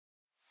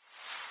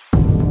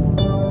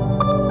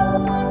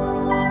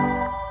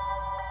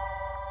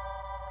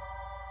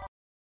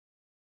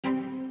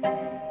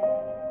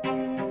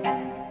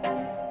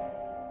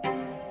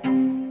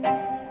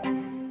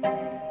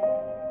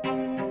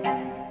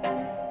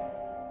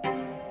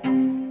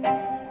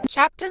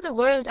Chapter: The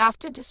World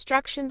After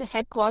Destruction. The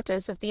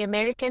headquarters of the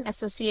American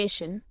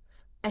Association,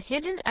 a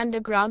hidden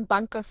underground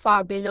bunker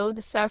far below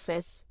the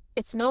surface.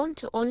 It's known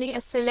to only a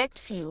select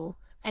few,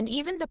 and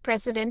even the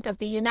President of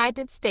the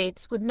United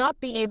States would not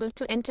be able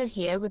to enter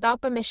here without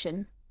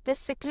permission. This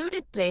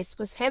secluded place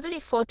was heavily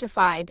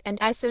fortified and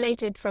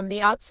isolated from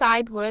the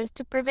outside world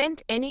to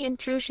prevent any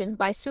intrusion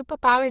by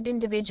superpowered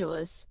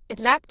individuals.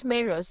 It lacked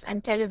mirrors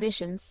and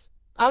televisions,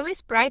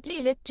 always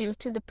brightly lit due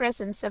to the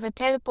presence of a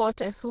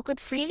teleporter who could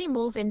freely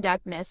move in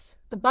darkness.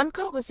 The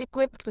bunker was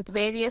equipped with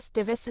various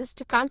devices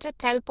to counter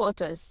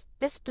teleporters.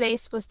 This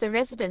place was the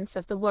residence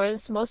of the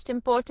world's most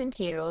important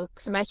hero,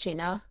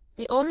 Machina,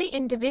 the only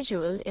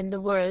individual in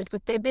the world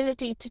with the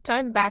ability to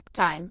turn back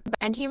time,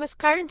 and he was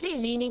currently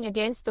leaning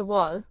against the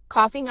wall,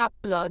 coughing up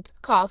blood.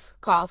 Cough,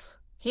 cough.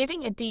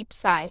 Heaving a deep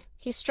sigh,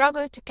 he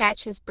struggled to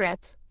catch his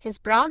breath. His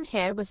brown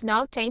hair was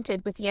now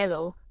tainted with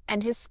yellow,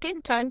 and his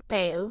skin turned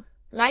pale,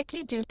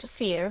 likely due to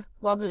fear.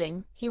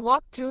 Wobbling, he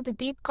walked through the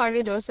deep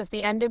corridors of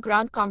the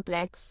underground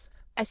complex.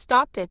 I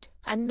stopped it,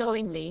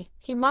 unknowingly,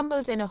 he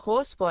mumbled in a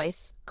hoarse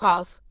voice.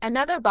 Cough.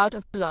 Another bout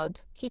of blood.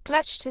 He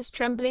clutched his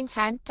trembling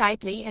hand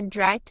tightly and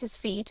dragged his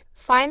feet,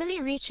 finally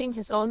reaching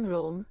his own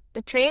room.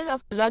 The trail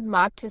of blood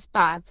marked his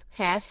path.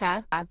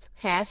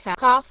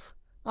 Cough.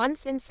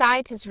 Once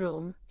inside his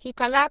room, he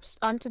collapsed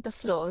onto the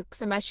floor.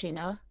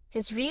 Machina.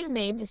 His real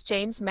name is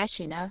James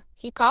Machina.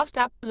 He coughed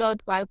up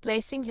blood while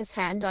placing his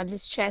hand on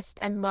his chest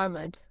and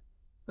murmured,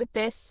 "With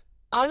this,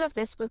 all of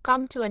this will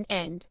come to an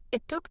end."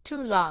 It took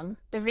too long.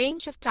 The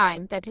range of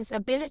time that his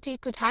ability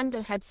could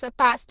handle had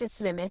surpassed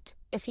its limit.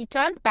 If he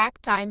turned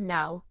back time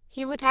now,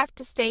 he would have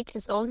to stake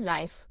his own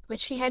life,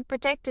 which he had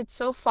protected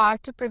so far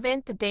to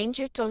prevent the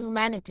danger to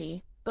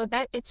humanity. But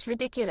that it's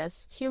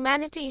ridiculous.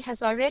 Humanity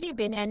has already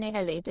been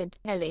annihilated.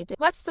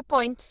 What's the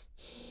point?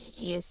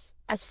 Yes,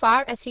 as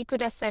far as he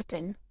could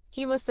ascertain,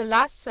 he was the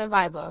last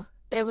survivor.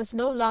 There was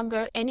no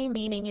longer any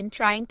meaning in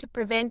trying to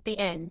prevent the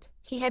end.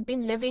 He had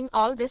been living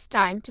all this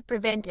time to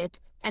prevent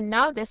it, and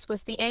now this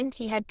was the end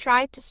he had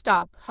tried to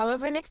stop.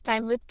 However, next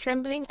time, with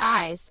trembling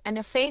eyes and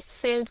a face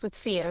filled with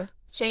fear,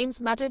 James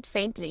muttered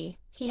faintly.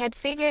 He had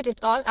figured it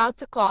all out,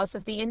 the cause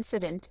of the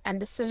incident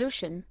and the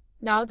solution.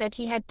 Now that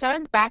he had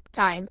turned back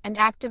time and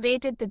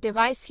activated the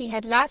device he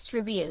had last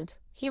revealed,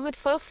 he would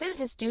fulfill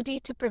his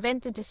duty to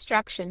prevent the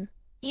destruction.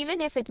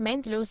 Even if it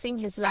meant losing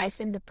his life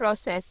in the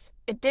process,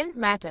 it didn't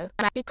matter,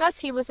 because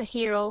he was a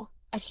hero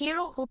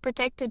who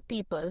protected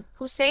people,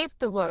 who saved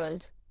the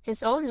world.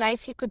 His own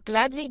life, he could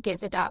gladly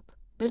give it up.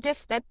 But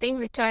if that thing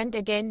returned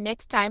again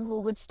next time, who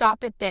would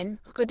stop it then?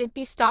 Could it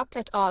be stopped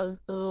at all?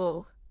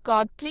 Oh,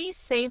 God, please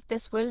save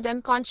this world.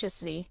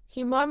 Unconsciously,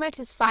 he murmured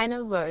his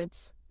final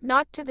words,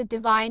 not to the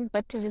divine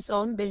but to his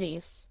own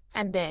beliefs.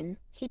 And then,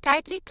 he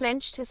tightly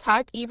clenched his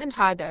heart even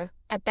harder.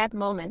 At that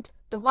moment,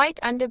 the white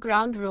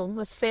underground room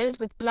was filled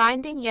with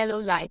blinding yellow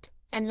light,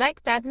 and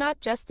like that,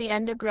 not just the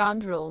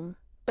underground room,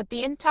 but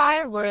the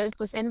entire world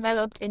was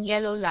enveloped in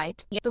yellow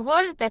light. The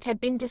world that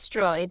had been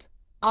destroyed,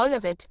 all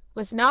of it,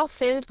 was now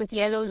filled with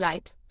yellow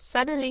light.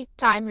 Suddenly,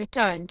 time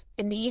returned.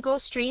 In the Ego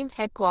Stream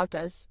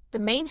headquarters, the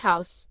main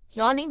house,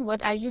 yawning.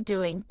 "What are you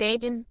doing,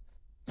 Dagan?"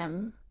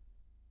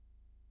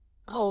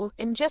 "Oh,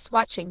 I'm just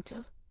watching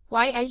too."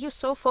 "Why are you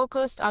so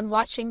focused on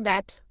watching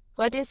that?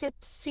 What is it?"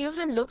 Seo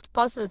Eun looked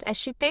puzzled as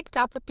she picked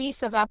up a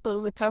piece of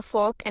apple with her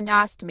fork and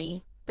asked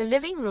me. "The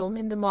living room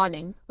in the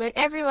morning, where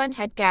everyone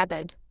had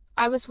gathered.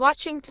 I was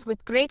watching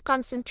with great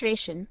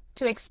concentration,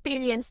 to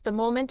experience the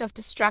moment of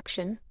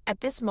destruction.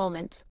 At this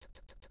moment,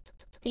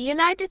 the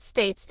United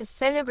States is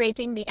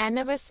celebrating the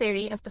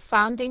anniversary of the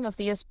founding of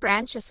the US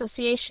Branch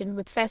Association,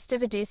 with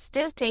festivities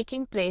still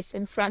taking place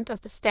in front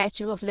of the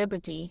Statue of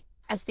Liberty."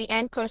 As the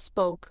anchor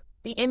spoke,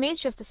 the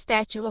image of the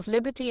Statue of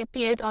Liberty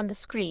appeared on the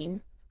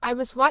screen. I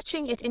was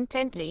watching it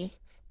intently.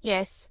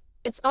 Yes,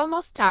 it's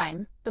almost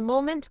time, the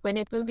moment when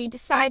it will be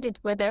decided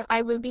whether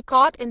I will be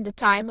caught in the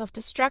time of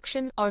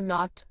destruction or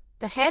not.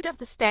 The head of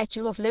the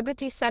Statue of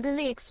Liberty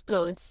suddenly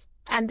explodes,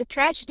 and the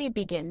tragedy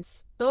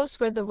begins. Those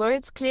were the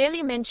words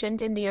clearly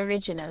mentioned in the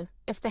original.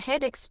 If the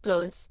head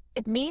explodes,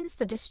 it means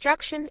the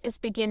destruction is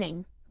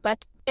beginning.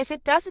 But if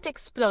it doesn't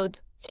explode,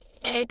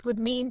 it would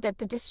mean that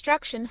the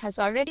destruction has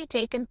already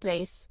taken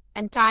place,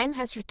 and time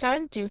has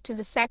returned due to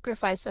the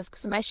sacrifice of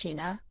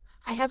Machina.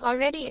 I have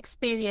already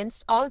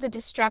experienced all the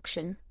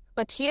destruction,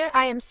 but here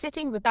I am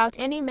sitting without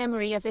any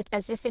memory of it,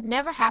 as if it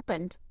never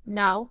happened.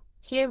 Now,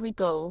 here we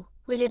go.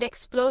 Will it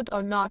explode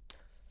or not?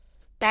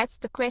 That's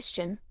the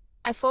question.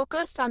 I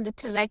focused on the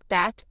 2 like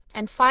that,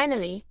 and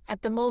finally,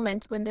 at the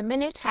moment when the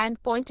minute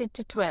hand pointed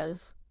to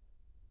 12,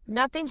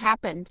 nothing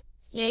happened.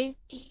 Yea,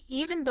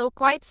 even though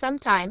quite some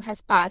time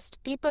has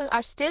passed, people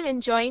are still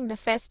enjoying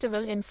the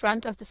festival in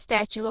front of the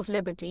Statue of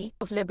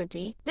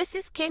Liberty. This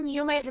is Kim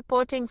Yume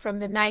reporting from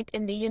the night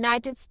in the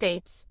United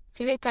States.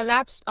 Fear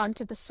collapsed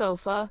onto the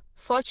sofa.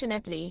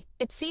 Fortunately,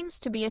 it seems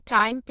to be a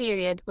time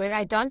period where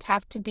I don't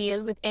have to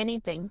deal with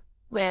anything.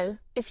 Well,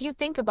 if you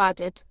think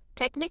about it,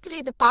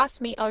 technically the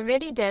past me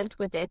already dealt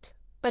with it,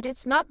 but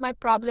it's not my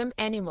problem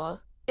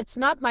anymore. It's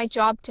not my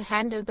job to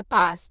handle the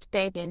past,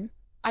 Dagan.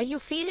 Are you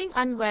feeling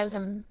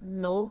unwell?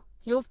 No.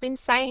 You've been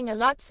sighing a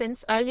lot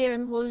since earlier.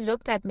 Woo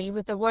looked at me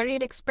with a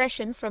worried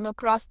expression from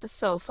across the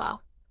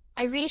sofa.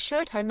 I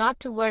reassured her not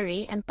to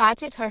worry and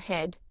patted her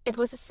head. It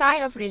was a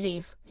sigh of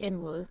relief.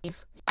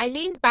 I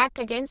leaned back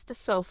against the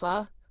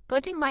sofa,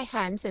 putting my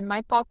hands in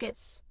my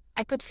pockets.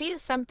 I could feel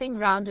something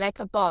round like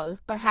a ball.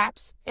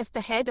 Perhaps, if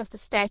the head of the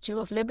Statue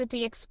of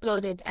Liberty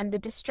exploded and the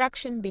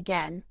destruction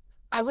began,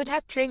 I would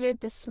have triggered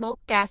this smoke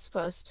gas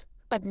first.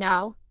 But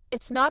now,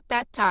 it's not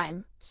that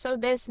time, so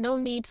there's no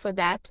need for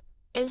that.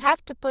 I'll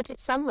have to put it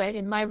somewhere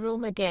in my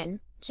room again.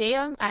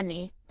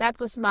 Annie, that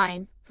was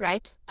mine,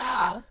 right?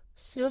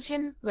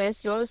 Sujin,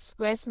 where's yours?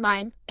 Where's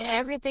mine?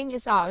 Everything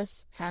is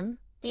ours,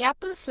 The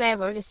apple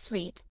flavor is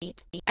sweet.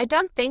 I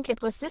don't think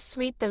it was this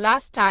sweet the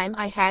last time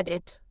I had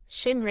it.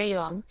 Shin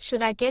Rayong,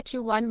 should I get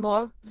you one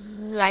more?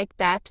 Like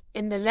that,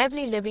 in the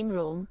lovely living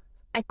room.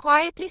 I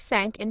quietly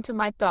sank into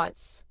my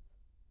thoughts.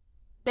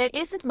 There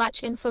isn't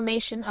much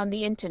information on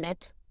the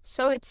internet,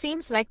 so it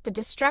seems like the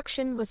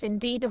destruction was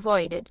indeed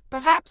avoided.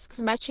 Perhaps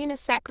Machina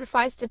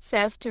sacrificed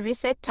itself to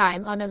reset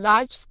time on a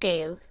large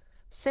scale.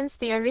 Since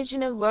the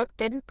original work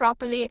didn't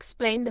properly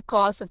explain the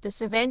cause of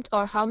this event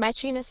or how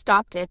Machina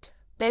stopped it,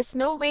 there's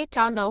no way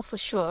to know for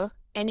sure.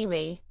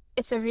 Anyway,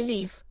 it's a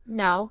relief.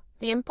 Now,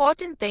 the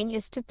important thing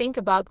is to think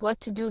about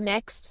what to do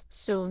next.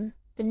 Soon,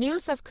 the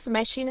news of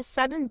Machina's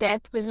sudden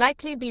death will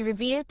likely be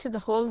revealed to the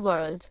whole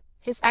world.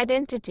 His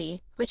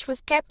identity, which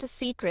was kept a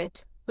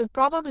secret, will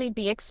probably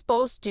be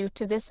exposed due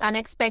to this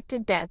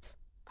unexpected death.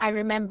 I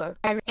remember.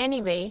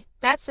 Anyway,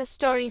 that's a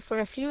story for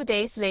a few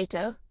days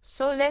later,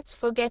 so let's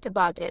forget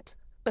about it.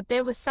 But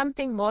there was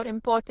something more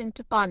important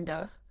to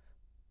ponder.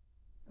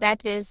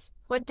 That is,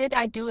 what did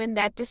I do in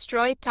that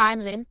destroyed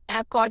timeline,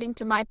 according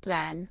to my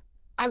plan?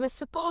 I was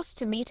supposed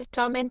to meet a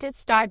tormented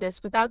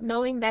Stardust without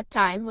knowing that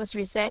time was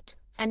reset,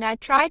 and I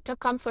tried to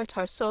comfort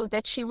her so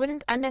that she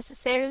wouldn't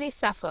unnecessarily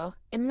suffer.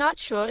 I'm not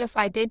sure if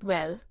I did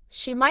well.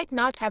 She might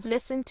not have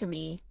listened to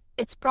me.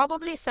 It's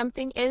probably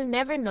something I'll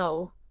never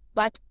know.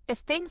 But, if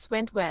things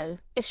went well,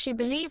 if she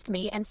believed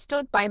me and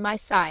stood by my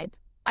side,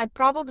 I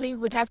probably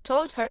would have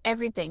told her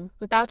everything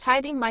without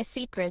hiding my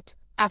secret.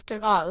 After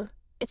all,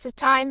 it's a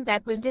time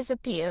that will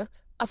disappear,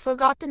 a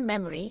forgotten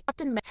memory.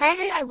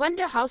 Hey, I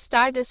wonder how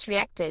Stardust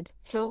reacted.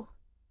 Who?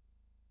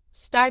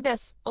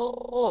 Stardust,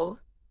 oh,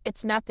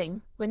 it's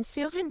nothing. When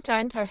Sylvan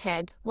turned her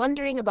head,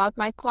 wondering about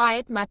my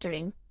quiet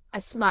muttering, I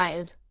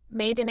smiled,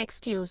 made an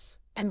excuse,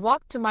 and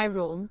walked to my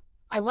room.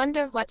 I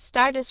wonder what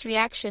Stardust's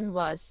reaction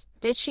was.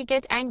 Did she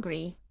get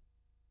angry?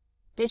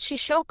 Did she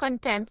show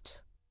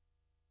contempt?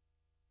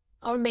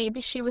 Or maybe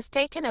she was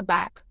taken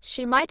aback.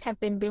 She might have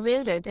been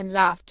bewildered and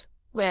laughed.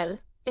 Well,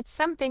 it's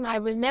something I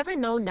will never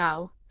know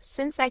now,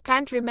 since I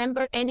can't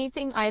remember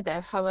anything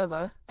either.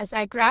 However, as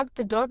I grabbed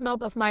the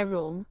doorknob of my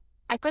room,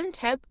 I couldn't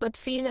help but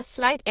feel a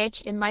slight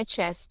edge in my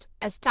chest.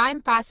 As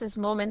time passes,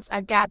 moments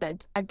are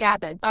gathered.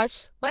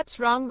 What's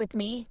wrong with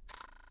me?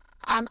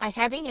 Am I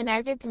having an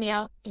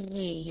arrhythmia?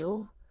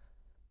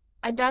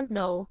 I don't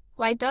know.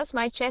 Why does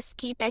my chest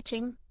keep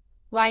itching?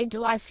 Why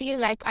do I feel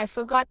like I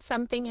forgot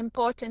something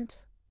important?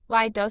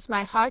 Why does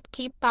my heart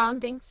keep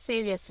pounding?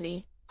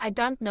 Seriously, I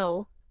don't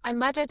know. I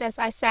muttered as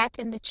I sat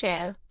in the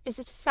chair. Is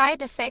it a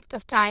side effect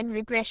of time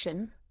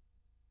regression?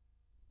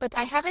 But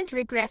I haven't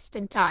regressed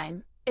in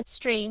time. It's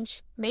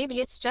strange. Maybe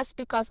it's just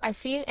because I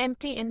feel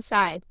empty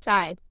inside.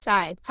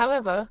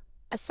 However,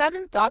 a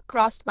sudden thought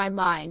crossed my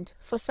mind.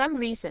 For some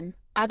reason,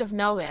 out of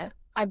nowhere,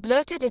 I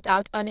blurted it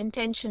out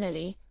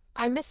unintentionally.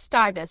 I miss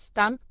Stardust.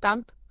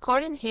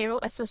 Korean Hero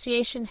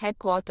Association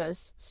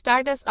headquarters.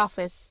 Stardust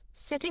office.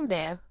 Sitting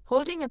there,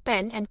 holding a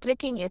pen and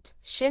clicking it,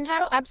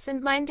 Shinharu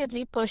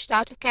absent-mindedly pushed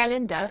out a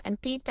calendar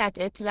and peeked at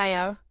it.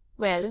 Liar.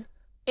 Well,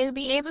 I'll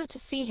be able to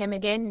see him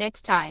again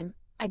next time,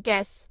 I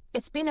guess.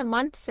 It's been a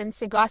month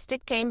since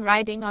Agostic came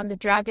riding on the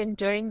dragon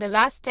during the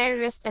last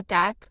terrorist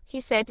attack. He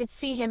said he'd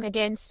see him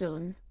again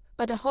soon.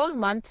 But a whole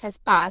month has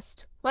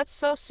passed. What's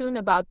so soon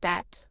about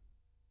that?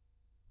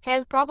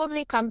 He'll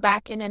probably come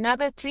back in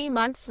another 3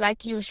 months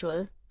like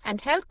usual,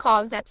 and he'll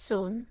call that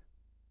soon.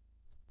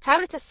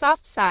 With a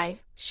soft sigh,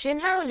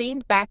 Shinharu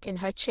leaned back in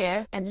her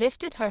chair and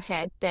lifted her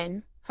head.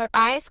 Then, her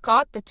eyes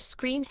caught the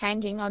screen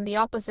hanging on the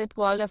opposite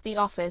wall of the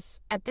office.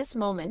 At this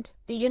moment,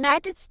 the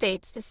United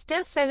States is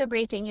still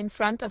celebrating in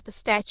front of the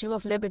Statue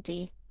of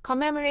Liberty,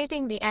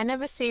 commemorating the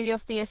anniversary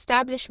of the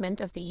establishment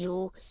of the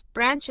U.S.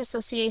 Branch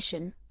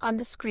Association. On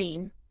the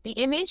screen, the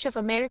image of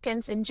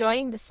Americans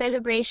enjoying the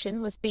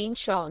celebration was being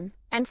shown,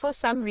 and for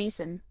some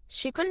reason,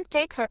 she couldn't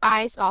take her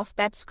eyes off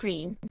that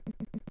screen.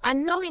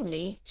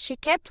 Unknowingly, she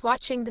kept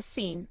watching the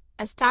scene.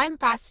 As time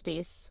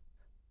passes,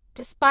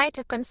 despite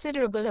a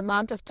considerable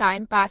amount of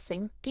time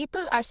passing,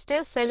 people are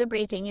still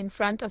celebrating in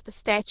front of the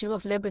Statue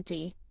of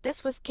Liberty.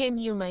 This was Kim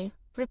Yume,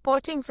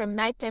 reporting from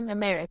Nighttime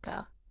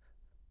America.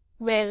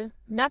 Well,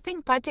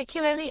 nothing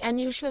particularly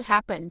unusual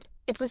happened.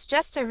 It was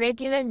just a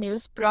regular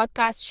news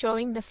broadcast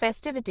showing the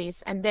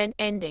festivities and then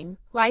ending.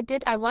 Why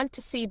did I want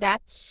to see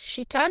that?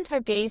 She turned her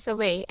gaze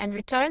away and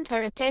returned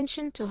her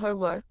attention to her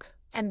work.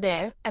 And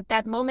there, at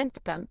that moment,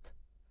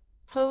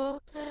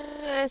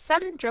 A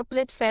sudden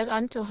droplet fell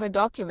onto her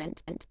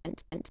document.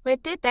 Where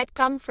did that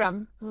come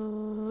from?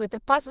 With a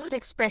puzzled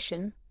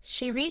expression,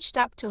 she reached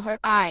up to her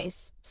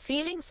eyes,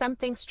 feeling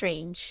something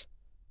strange.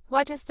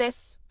 What is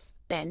this?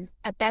 Then,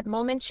 at that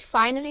moment, she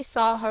finally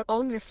saw her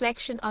own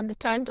reflection on the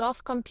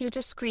turned-off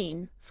computer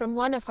screen. From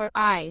one of her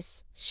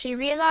eyes, she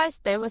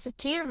realized there was a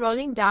tear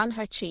rolling down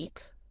her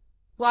cheek.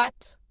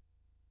 What?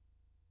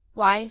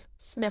 Why,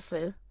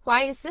 Sniffle,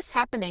 why is this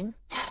happening?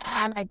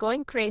 Am I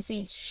going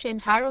crazy?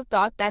 Shinharu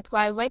thought that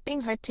while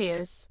wiping her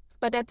tears.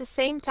 But at the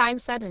same time,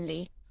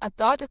 suddenly, a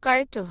thought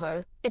occurred to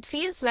her. It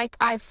feels like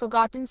I've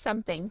forgotten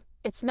something.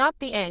 It's not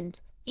the end.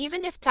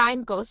 Even if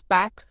time goes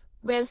back,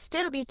 we'll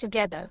still be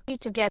together.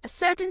 A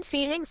certain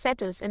feeling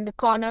settles in the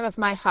corner of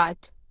my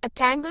heart. A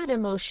tangled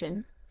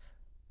emotion.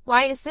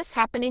 Why is this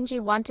happening? She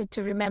wanted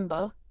to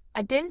remember.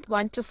 I didn't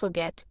want to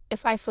forget.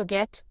 If I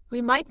forget,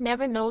 we might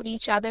never know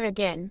each other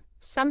again.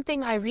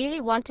 Something I really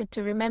wanted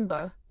to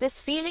remember. This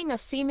feeling of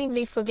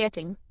seemingly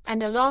forgetting.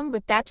 And along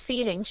with that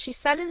feeling, she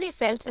suddenly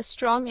felt a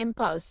strong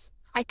impulse.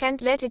 I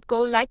can't let it go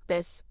like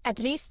this. At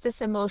least this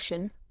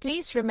emotion.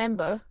 Please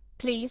remember.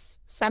 Please,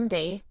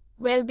 someday,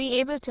 we'll be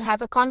able to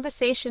have a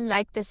conversation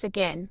like this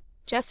again.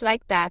 Just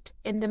like that,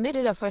 in the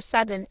middle of her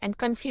sudden and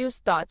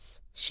confused thoughts,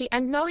 she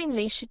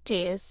unknowingly shed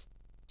tears.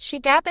 She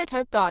gathered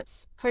her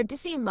thoughts, her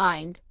dizzy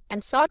mind,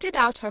 and sorted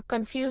out her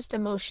confused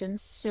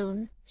emotions.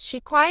 Soon, she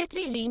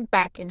quietly leaned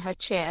back in her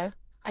chair.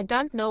 I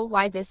don't know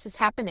why this is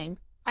happening.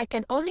 I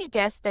can only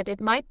guess that it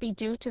might be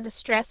due to the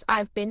stress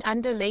I've been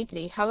under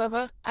lately.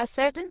 However, a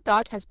certain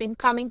thought has been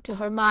coming to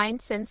her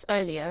mind since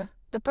earlier.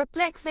 The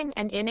perplexing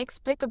and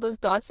inexplicable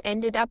thoughts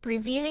ended up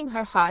revealing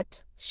her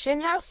heart.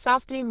 Shinharu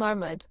softly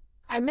murmured,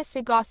 I miss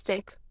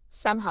Agostic.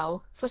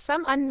 Somehow, for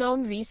some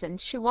unknown reason,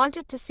 she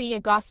wanted to see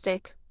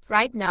Agostic.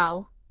 Right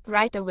now.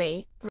 Right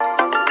away.